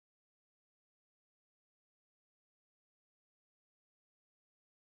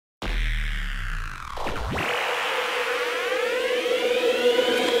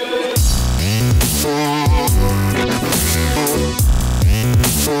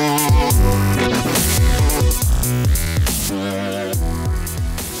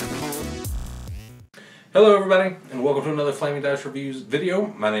Hello everybody, and welcome to another Flaming Dice Reviews video.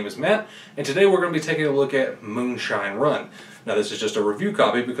 My name is Matt, and today we're going to be taking a look at Moonshine Run. Now this is just a review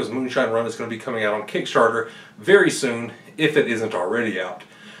copy because Moonshine Run is going to be coming out on Kickstarter very soon, if it isn't already out.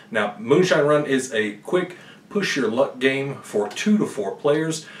 Now Moonshine Run is a quick push your luck game for 2 to 4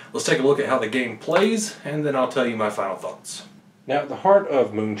 players. Let's take a look at how the game plays, and then I'll tell you my final thoughts. Now at the heart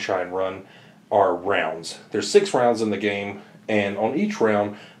of Moonshine Run are rounds. There's 6 rounds in the game, and on each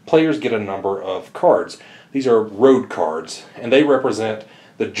round players get a number of cards. These are road cards, and they represent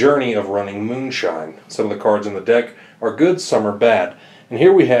the journey of running moonshine. Some of the cards in the deck are good, some are bad. And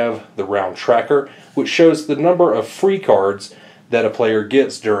here we have the round tracker, which shows the number of free cards that a player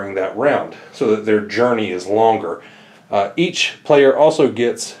gets during that round, so that their journey is longer. Each player also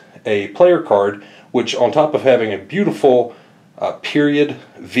gets a player card, which on top of having a beautiful period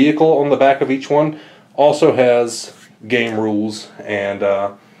vehicle on the back of each one, also has game rules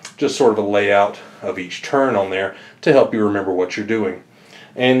and just sort of a layout of each turn on there to help you remember what you're doing.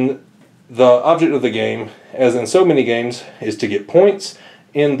 And the object of the game, as in so many games, is to get points.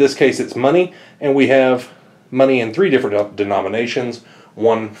 In this case it's money, and we have money in 3 different denominations,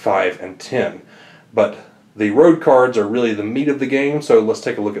 1, 5, and 10. But the road cards are really the meat of the game, so let's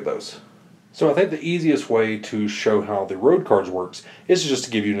take a look at those. So I think the easiest way to show how the road cards works is just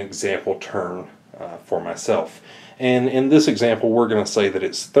to give you an example turn for myself. And in this example, we're going to say that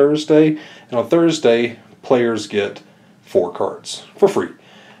it's Thursday, and on Thursday, players get 4 cards for free.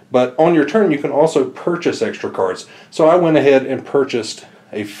 But on your turn, you can also purchase extra cards. So I went ahead and purchased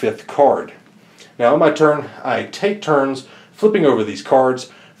a 5th card. Now on my turn, I take turns flipping over these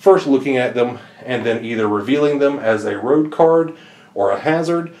cards, first looking at them, and then either revealing them as a road card or a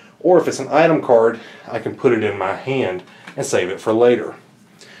hazard, or if it's an item card, I can put it in my hand and save it for later.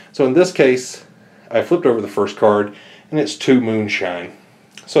 So in this case, I flipped over the first card, and it's 2 moonshine.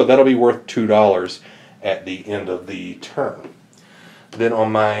 So that'll be worth $2 at the end of the turn. Then on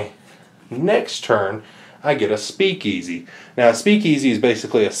my next turn, I get a speakeasy. Now a speakeasy is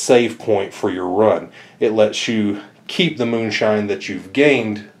basically a save point for your run. It lets you keep the moonshine that you've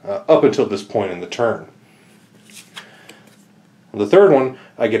gained up until this point in the turn. The third one,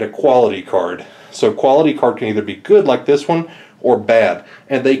 I get a quality card. So quality card can either be good like this one, or bad,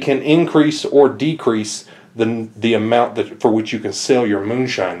 and they can increase or decrease the amount for which you can sell your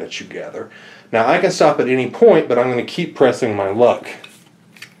moonshine that you gather. Now I can stop at any point, but I'm going to keep pressing my luck.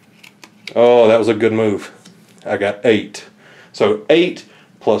 Oh, that was a good move. I got 8. So 8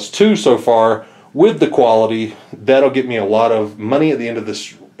 plus 2 so far with the quality. That'll get me a lot of money at the end of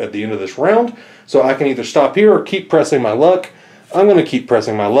this round. So I can either stop here or keep pressing my luck. I'm going to keep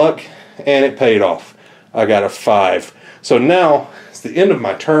pressing my luck, and it paid off. I got a 5. So now it's the end of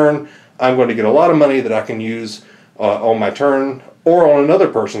my turn. I'm going to get a lot of money that I can use on my turn or on another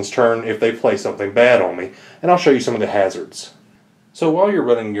person's turn if they play something bad on me. And I'll show you some of the hazards. So while you're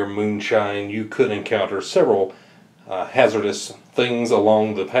running your moonshine, you could encounter several hazardous things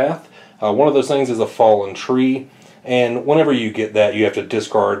along the path. One of those things is a fallen tree. And whenever you get that, you have to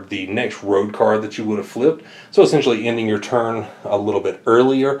discard the next road card that you would have flipped. So essentially ending your turn a little bit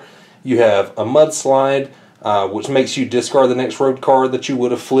earlier. You have a mudslide, which makes you discard the next road card that you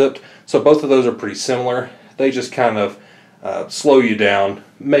would have flipped. So both of those are pretty similar. They just kind of slow you down,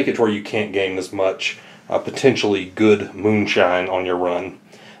 make it to where you can't gain as much potentially good moonshine on your run.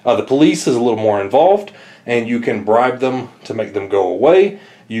 The police is a little more involved, and you can bribe them to make them go away.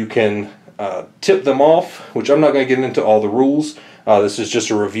 You can tip them off, which I'm not going to get into all the rules. This is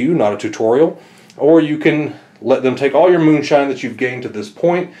just a review, not a tutorial. Or you can let them take all your moonshine that you've gained to this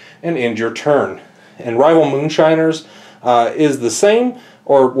point and end your turn. And Rival Moonshiners is the same,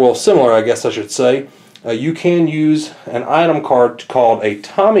 or well, similar I guess I should say. You can use an item card called a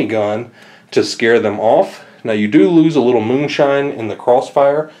Tommy gun to scare them off. Now you do lose a little moonshine in the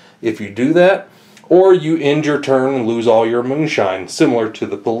crossfire if you do that, or you end your turn and lose all your moonshine, similar to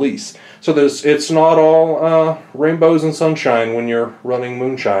the police. So it's not all rainbows and sunshine when you're running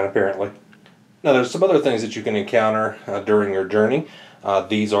moonshine, apparently. Now there's some other things that you can encounter during your journey.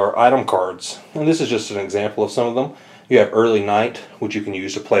 These are item cards, and this is just an example of some of them. You have Early Night, which you can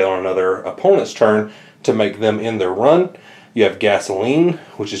use to play on another opponent's turn to make them end their run. You have Gasoline,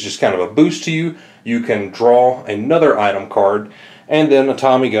 which is just kind of a boost to you. You can draw another item card, and then a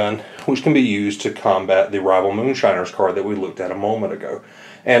Tommy gun, which can be used to combat the Rival Moonshiners card that we looked at a moment ago.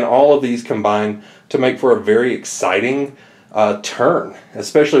 And all of these combine to make for a very exciting turn,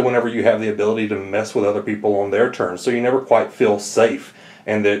 especially whenever you have the ability to mess with other people on their turn, so you never quite feel safe,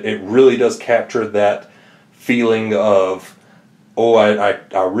 and that it really does capture that feeling of, oh,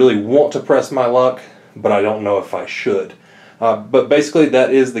 I really want to press my luck, but I don't know if I should. But basically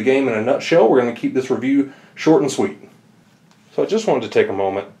that is the game in a nutshell. We're going to keep this review short and sweet. So I just wanted to take a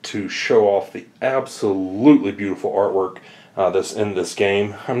moment to show off the absolutely beautiful artwork that's in this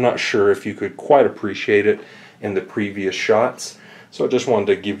game. I'm not sure if you could quite appreciate it in the previous shots, so I just wanted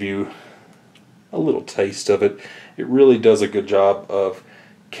to give you a little taste of it. It really does a good job of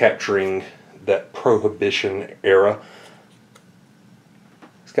capturing that Prohibition era.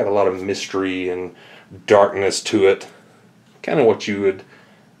 It's got a lot of mystery and darkness to it, kind of what you would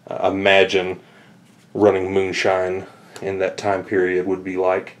imagine running Moonshine in that time period would be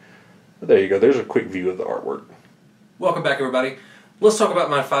like. But there you go, there's a quick view of the artwork. Welcome back, everybody. Let's talk about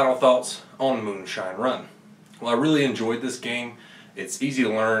my final thoughts on Moonshine Run. Well, I really enjoyed this game. It's easy to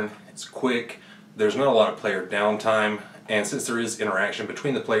learn, it's quick, there's not a lot of player downtime, and since there is interaction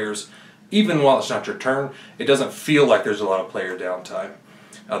between the players, even while it's not your turn, it doesn't feel like there's a lot of player downtime.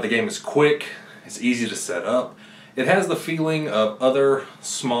 The game is quick, it's easy to set up. It has the feeling of other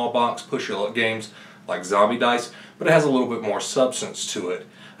small box push-your-luck games like Zombie Dice, but it has a little bit more substance to it.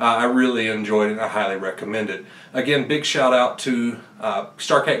 I really enjoyed it and I highly recommend it. Again, big shout out to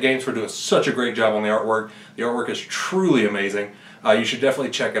Starcat Games for doing such a great job on the artwork. The artwork is truly amazing. You should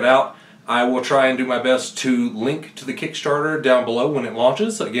definitely check it out. I will try and do my best to link to the Kickstarter down below when it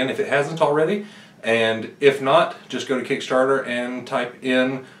launches, again if it hasn't already. And if not, just go to Kickstarter and type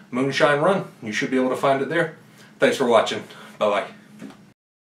in Moonshine Run. You should be able to find it there. Thanks for watching. Bye-bye.